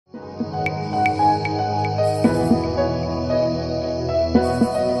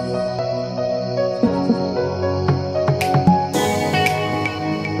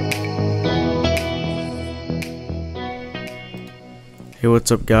Hey, what's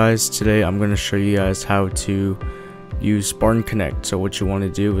up guys? Today I'm going to show you guys how to use Spartan Connect. So what you want to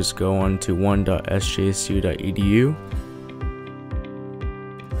do is go on to one.sjsu.edu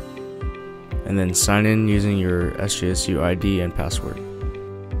and then sign in using your SJSU ID and password.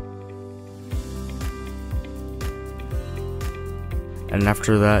 And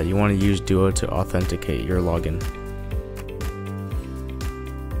after that, you want to use Duo to authenticate your login.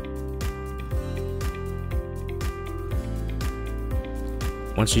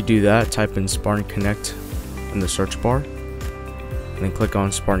 Once you do that, type in Spartan Connect in the search bar, and then click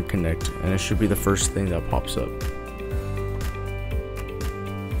on Spartan Connect, and it should be the first thing that pops up.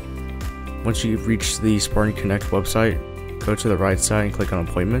 Once you've reached the Spartan Connect website, go to the right side and click on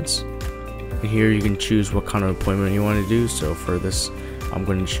Appointments. And here you can choose what kind of appointment you want to do. So for this, I'm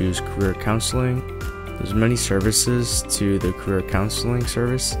going to choose Career Counseling. There's many services to the Career Counseling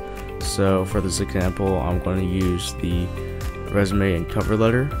service. So for this example, I'm going to use the resume and cover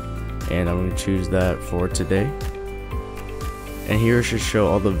letter, and I'm going to choose that for today. And here it should show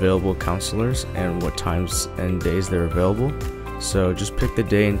all the available counselors and what times and days they're available. So just pick the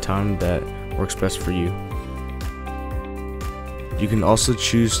day and time that works best for you. You can also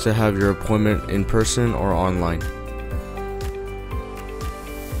choose to have your appointment in person or online.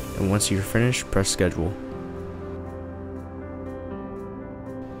 And once you're finished, press schedule.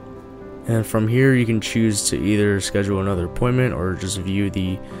 And from here you can choose to either schedule another appointment or just view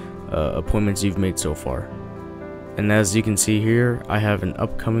the appointments you've made so far. And as you can see here, I have an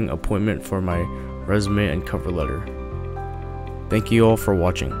upcoming appointment for my resume and cover letter. Thank you all for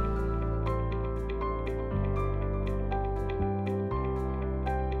watching.